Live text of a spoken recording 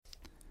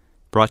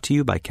Brought to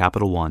you by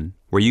Capital One,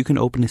 where you can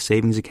open a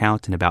savings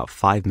account in about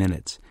 5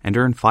 minutes and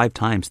earn 5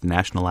 times the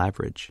national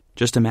average.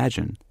 Just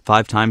imagine,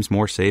 5 times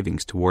more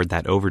savings toward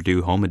that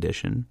overdue home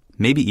edition,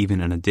 maybe even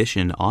an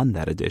addition on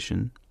that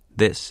addition.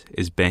 This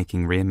is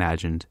banking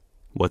reimagined.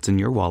 What's in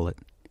your wallet?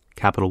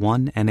 Capital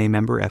One, N.A.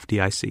 member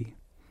FDIC.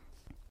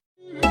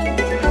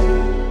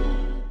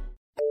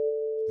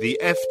 The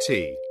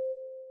FT.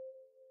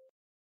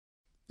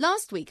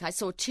 Last week I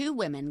saw 2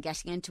 women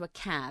getting into a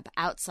cab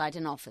outside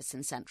an office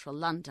in central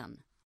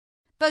London.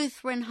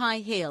 Both were in high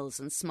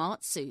heels and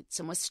smart suits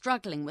and were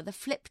struggling with a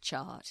flip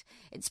chart,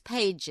 its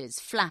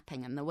pages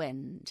flapping in the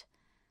wind.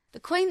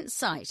 The quaint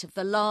sight of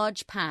the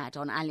large pad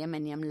on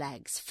aluminium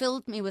legs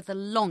filled me with a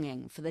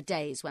longing for the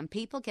days when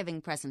people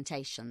giving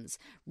presentations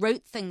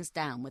wrote things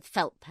down with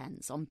felt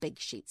pens on big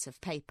sheets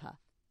of paper.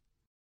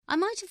 I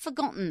might have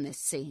forgotten this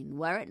scene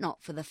were it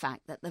not for the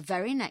fact that the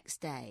very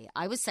next day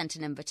I was sent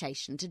an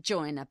invitation to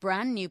join a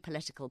brand new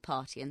political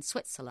party in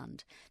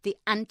Switzerland, the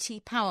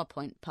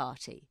Anti-PowerPoint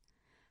Party.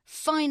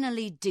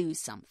 Finally do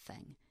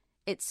something,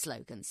 its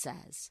slogan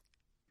says.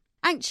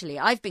 Actually,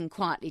 I've been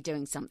quietly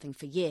doing something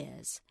for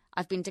years.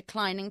 I've been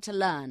declining to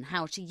learn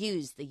how to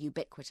use the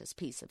ubiquitous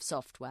piece of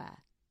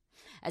software.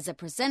 As a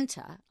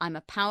presenter, I'm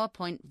a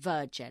PowerPoint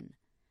virgin.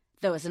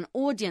 Though as an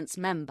audience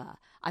member,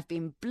 I've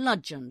been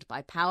bludgeoned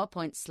by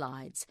PowerPoint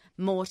slides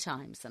more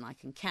times than I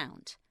can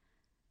count.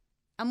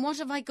 And what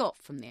have I got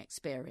from the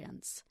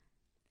experience?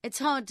 It's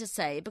hard to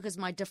say because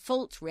my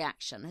default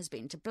reaction has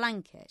been to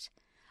blank it.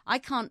 I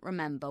can't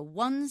remember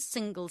one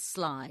single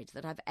slide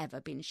that I've ever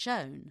been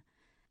shown.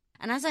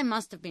 And as I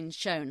must have been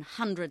shown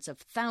hundreds of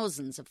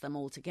thousands of them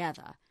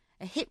altogether,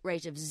 a hit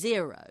rate of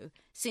 0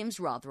 seems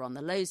rather on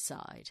the low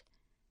side.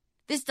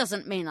 This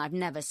doesn't mean I've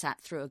never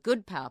sat through a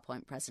good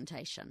PowerPoint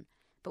presentation,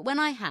 but when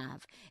I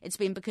have, it's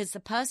been because the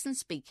person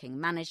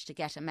speaking managed to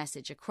get a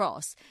message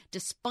across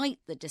despite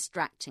the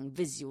distracting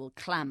visual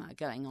clamour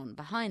going on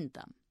behind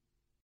them.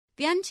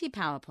 The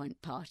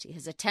Anti-PowerPoint Party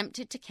has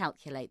attempted to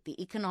calculate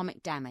the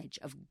economic damage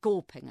of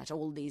gawping at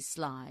all these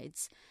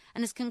slides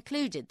and has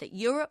concluded that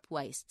Europe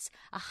wastes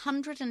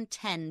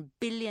 €110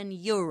 billion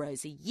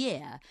a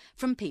year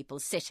from people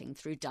sitting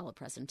through dull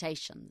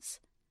presentations.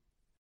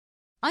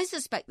 I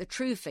suspect the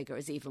true figure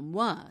is even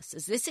worse,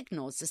 as this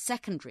ignores the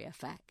secondary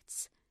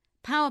effects.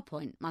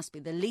 PowerPoint must be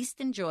the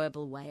least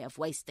enjoyable way of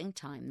wasting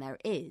time there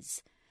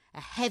is. A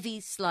heavy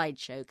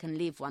slideshow can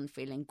leave one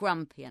feeling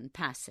grumpy and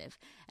passive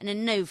and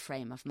in no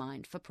frame of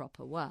mind for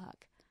proper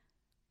work.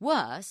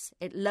 Worse,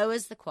 it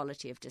lowers the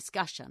quality of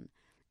discussion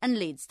and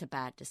leads to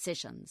bad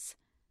decisions.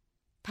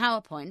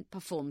 PowerPoint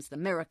performs the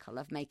miracle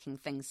of making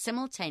things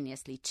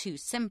simultaneously too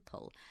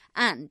simple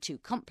and too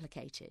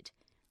complicated.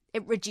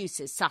 It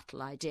reduces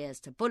subtle ideas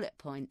to bullet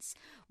points,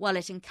 while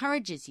it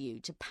encourages you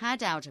to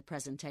pad out a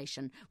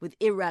presentation with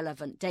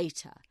irrelevant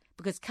data,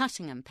 because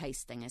cutting and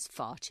pasting is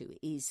far too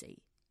easy.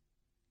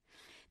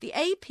 The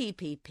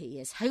APPP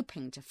is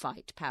hoping to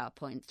fight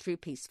PowerPoint through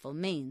peaceful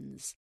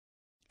means.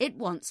 It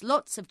wants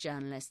lots of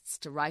journalists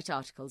to write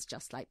articles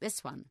just like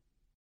this one.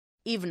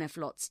 Even if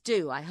lots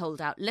do, I hold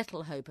out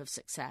little hope of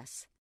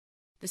success.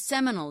 The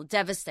seminal,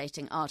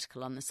 devastating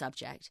article on the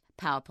subject,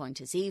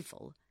 PowerPoint is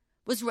Evil,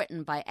 was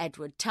written by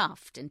Edward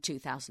Tufte in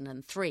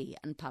 2003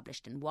 and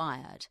published in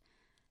Wired.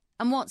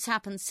 And what's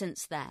happened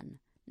since then?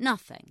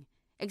 Nothing,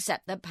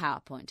 except that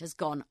PowerPoint has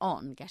gone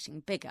on getting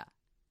bigger.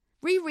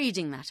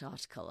 Rereading that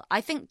article, I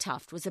think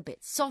Tufte was a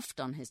bit soft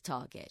on his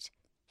target.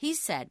 He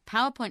said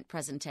PowerPoint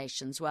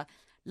presentations were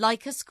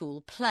like a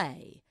school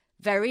play,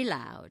 very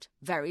loud,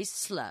 very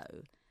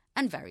slow,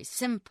 and very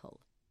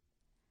simple.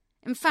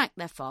 In fact,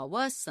 they're far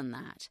worse than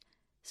that.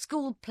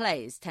 School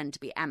plays tend to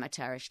be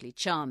amateurishly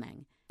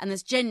charming, and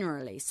there's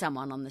generally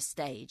someone on the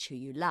stage who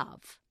you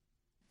love.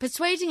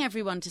 Persuading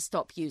everyone to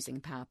stop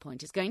using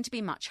PowerPoint is going to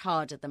be much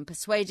harder than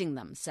persuading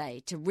them,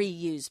 say, to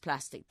reuse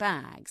plastic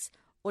bags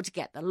or to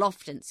get the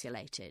loft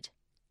insulated.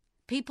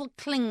 People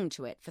cling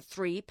to it for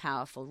 3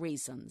 powerful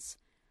reasons.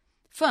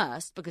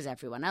 First, because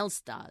everyone else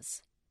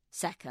does.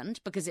 Second,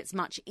 because it's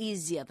much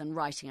easier than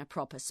writing a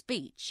proper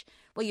speech,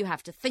 where you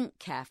have to think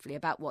carefully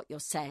about what you're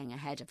saying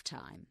ahead of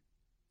time.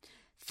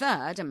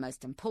 Third, and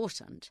most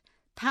important,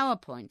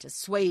 PowerPoint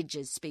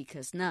assuages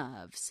speakers'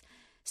 nerves.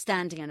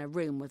 Standing in a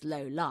room with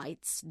low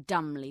lights,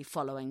 dumbly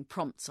following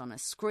prompts on a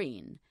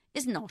screen,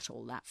 is not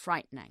all that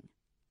frightening.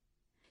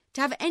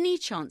 To have any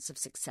chance of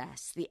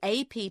success, the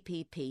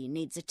APPP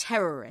needs a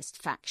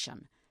terrorist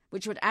faction,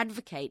 which would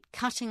advocate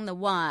cutting the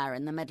wire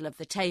in the middle of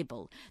the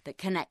table that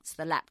connects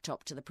the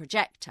laptop to the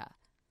projector.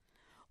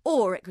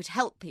 Or it could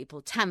help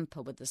people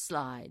tamper with the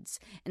slides,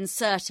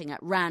 inserting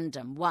at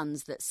random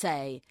ones that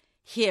say,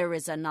 "Here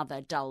is another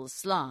dull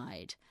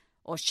slide,"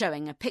 or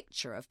showing a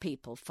picture of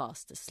people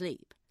fast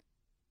asleep.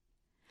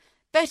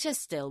 Better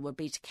still would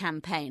be to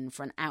campaign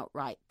for an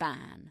outright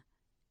ban.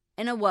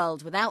 In a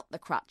world without the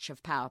crutch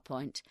of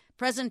PowerPoint,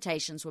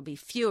 presentations will be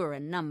fewer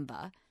in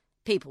number,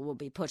 people will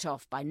be put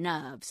off by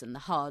nerves and the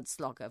hard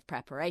slog of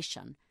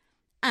preparation,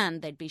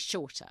 and they'd be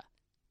shorter.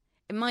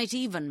 It might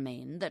even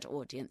mean that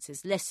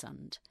audiences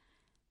listened.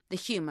 The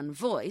human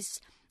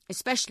voice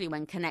especially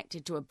when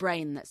connected to a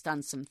brain that's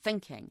done some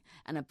thinking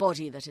and a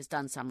body that has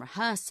done some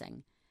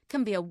rehearsing,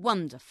 can be a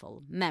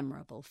wonderful,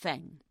 memorable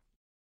thing.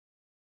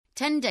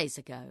 10 days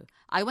ago,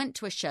 I went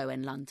to a show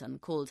in London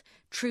called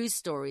True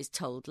Stories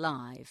Told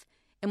Live,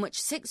 in which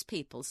 6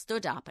 people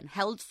stood up and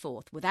held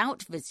forth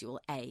without visual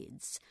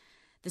aids.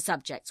 The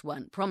subjects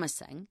weren't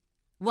promising.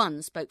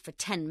 One spoke for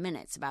 10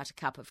 minutes about a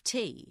cup of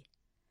tea.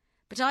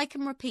 But I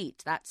can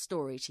repeat that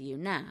story to you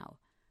now,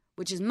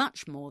 which is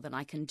much more than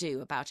I can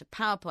do about a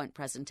PowerPoint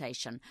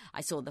presentation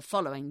I saw the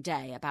following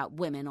day about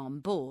women on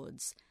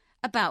boards,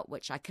 about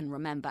which I can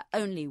remember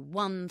only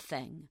one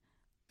thing: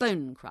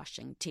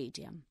 bone-crushing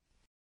tedium.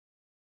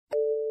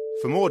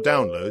 For more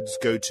downloads,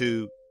 go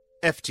to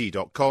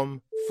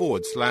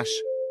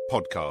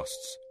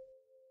ft.com/podcasts.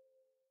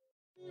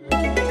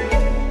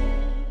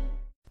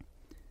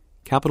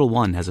 Capital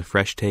One has a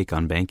fresh take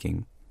on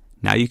banking.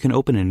 Now you can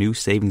open a new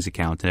savings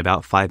account in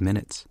about 5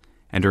 minutes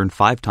and earn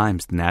 5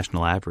 times the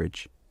national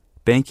average.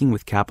 Banking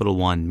with Capital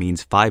One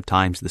means 5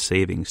 times the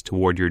savings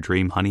toward your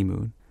dream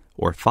honeymoon,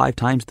 or 5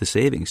 times the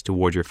savings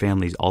toward your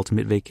family's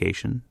ultimate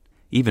vacation,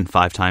 even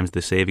 5 times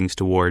the savings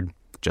toward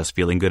just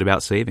feeling good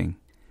about saving.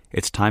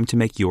 It's time to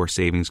make your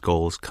savings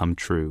goals come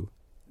true.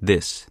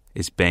 This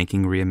is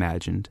Banking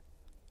Reimagined.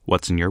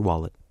 What's in your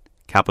wallet?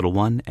 Capital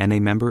One, N.A.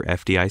 member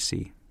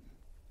FDIC.